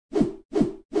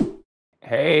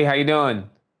Hey, how you doing?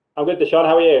 I'm good, Deshaun.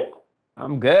 How are you?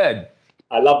 I'm good.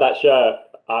 I love that shirt.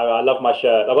 I love my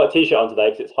shirt. I've got a t-shirt on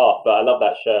today because it's hot, but I love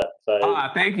that shirt. So Ah,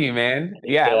 thank you, man.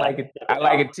 it's Yeah, I like it. check I it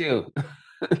like out. it too.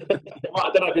 Well,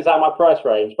 I don't know if it's out of my price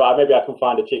range, but maybe I can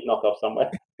find a cheap knockoff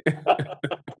somewhere.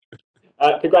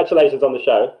 Congratulations on the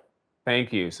show.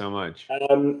 Thank you so much.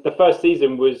 The first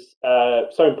season was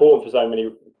so important for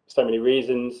so many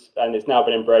reasons, and it's now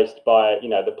been embraced by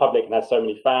the public and has so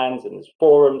many fans and there's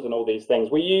forums and all these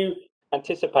things. Were you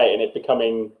anticipating it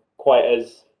becoming quite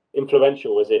as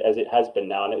influential as it has been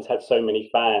now, and it's had so many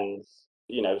fans,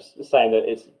 saying that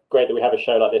it's great that we have a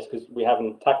show like this because we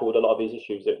haven't tackled a lot of these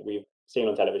issues that we've seen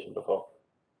on television before.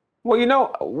 Well, you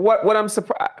know what I'm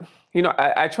surprised.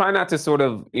 I try not to sort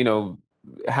of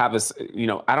have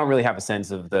I don't really have a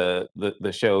sense of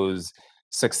the show's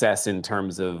success in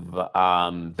terms of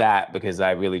that because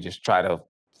I really just try to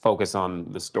focus on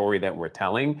the story that we're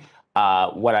telling.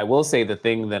 What I will say, the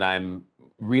thing that I'm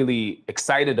really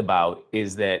excited about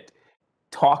is that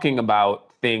talking about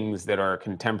things that are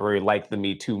contemporary like the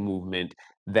Me Too movement,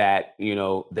 that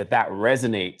that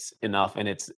resonates enough, and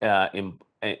it's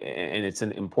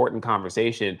an important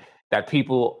conversation, that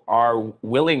people are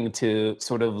willing to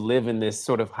sort of live in this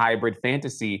sort of hybrid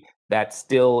fantasy that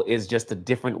still is just a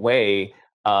different way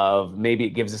of, maybe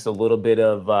it gives us a little bit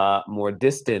of more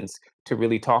distance to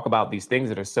really talk about these things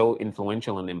that are so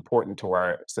influential and important to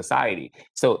our society.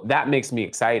 So that makes me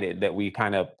excited that we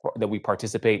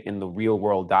participate in the real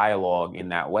world dialogue in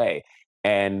that way.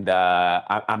 And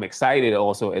I'm excited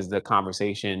also as the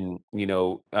conversation,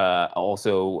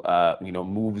 also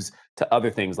moves to other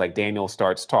things. Like Daniel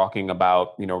starts talking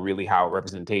about, really how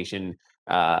representation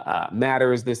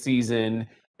matters this season,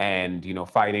 and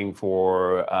fighting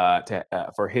for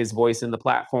his voice in the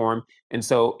platform. And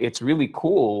so it's really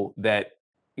cool that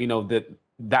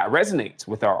that resonates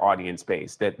with our audience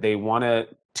base, that they want to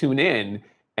tune in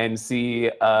and see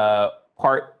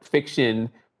part fiction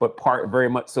but part very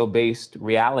much so based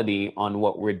reality on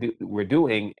what we're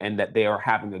doing, and that they are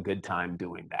having a good time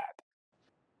doing that.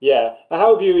 Yeah.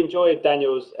 How have you enjoyed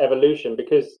Daniel's evolution?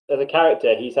 Because as a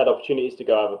character, he's had opportunities to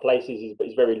go other places.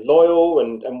 He's very loyal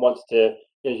and wants to,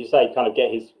 as you say, kind of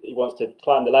he wants to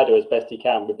climb the ladder as best he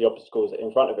can with the obstacles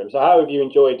in front of him. So how have you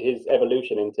enjoyed his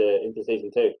evolution into season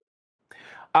two?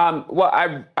 Well,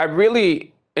 I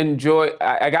really enjoy.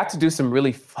 I got to do some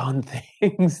really fun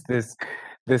things this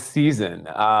season.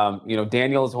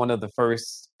 Daniel is one of the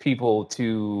first people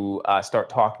to start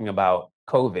talking about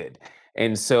COVID,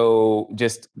 and so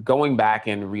just going back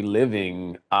and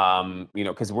reliving,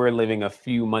 because we're living a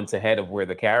few months ahead of where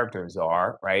the characters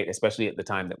are, right? Especially at the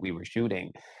time that we were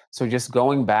shooting. So just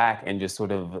going back and just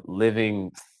sort of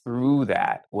living through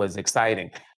that was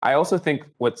exciting. I also think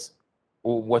what's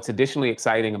additionally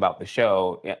exciting about the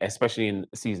show, especially in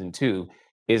season two,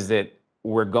 is that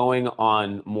we're going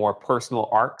on more personal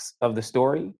arcs of the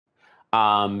story.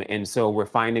 And so we're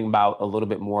finding about a little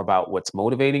bit more about what's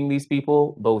motivating these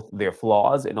people, both their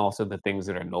flaws and also the things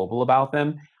that are noble about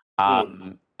them.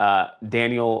 Mm.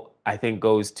 Daniel, I think,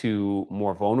 goes to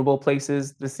more vulnerable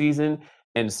places this season.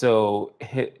 And so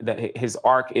his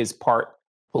arc is part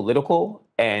political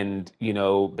and,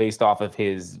 based off of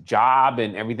his job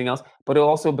and everything else, but it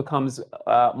also becomes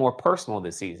more personal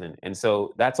this season. And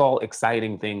so that's all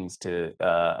exciting things to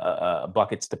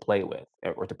buckets to play with,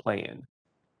 or to play in.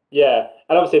 Yeah,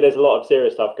 and obviously there's a lot of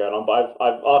serious stuff going on, but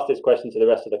I've asked this question to the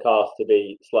rest of the cast to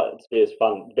be as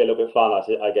fun, be a little bit fun,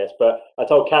 I guess. But I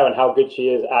told Karen how good she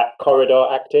is at corridor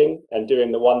acting and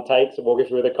doing the one takes and walking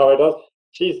through the corridors.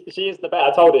 She is the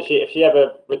best. I told her if she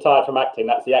ever retired from acting,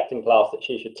 that's the acting class that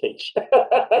she should teach.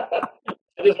 I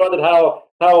just wondered how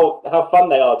fun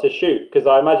they are to shoot, because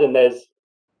I imagine there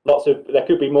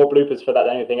could be more bloopers for that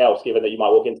than anything else, given that you might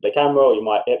walk into the camera or you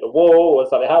might hit the wall or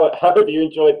something. How have you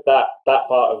enjoyed that part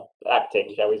of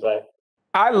acting, shall we say?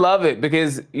 I love it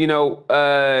because in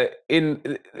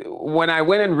when I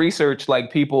went and researched, like,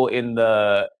 people in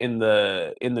the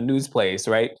news place,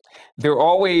 right? They're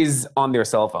always on their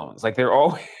cell phones, like they're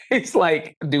always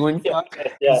like doing Yeah, stuff.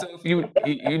 And yeah, so if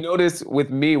you notice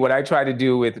with me, what I try to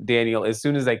do with Daniel, as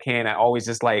soon as I can, I always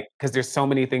just, like, because there's so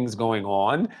many things going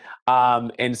on,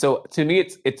 and so to me,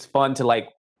 it's fun to, like,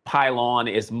 pile on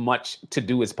as much to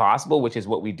do as possible, which is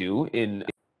what we do in.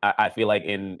 I feel like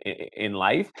in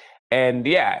life. And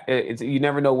yeah, it's, you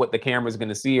never know what the camera's going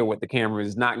to see or what the camera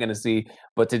is not going to see,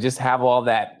 but to just have all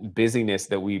that busyness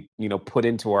that we put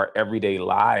into our everyday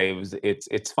lives,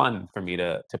 it's fun for me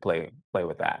to play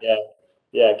with that. yeah,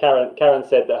 yeah. Karen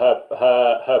said that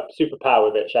her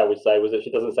superpower with it, shall we say, was that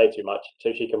she doesn't say too much,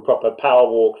 so she can proper power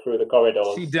walk through the She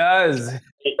corridors. does.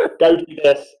 Go do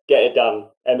this, get it done.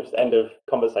 End of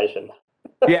conversation.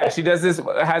 Yeah, she does this,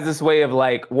 has this way of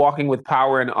like walking with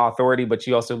power and authority, but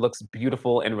she also looks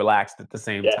beautiful and relaxed at the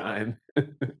same Yeah. time.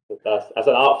 That's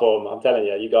an art form. I'm telling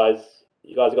you, you guys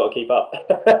have got to keep up.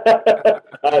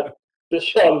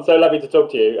 Desean, so lovely to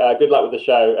talk to you. Good luck with the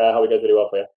show. Hope it goes really well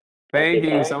for you. Thank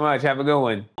you so much. Have a good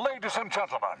one. Ladies and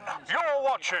gentlemen, you're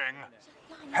watching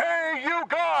Hey You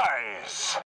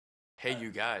Guys. Hey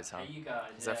You Guys, huh? Hey, you guys.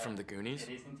 Is that from the Goonies?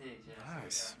 It is indeed, yeah.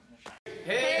 Nice.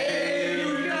 Hey!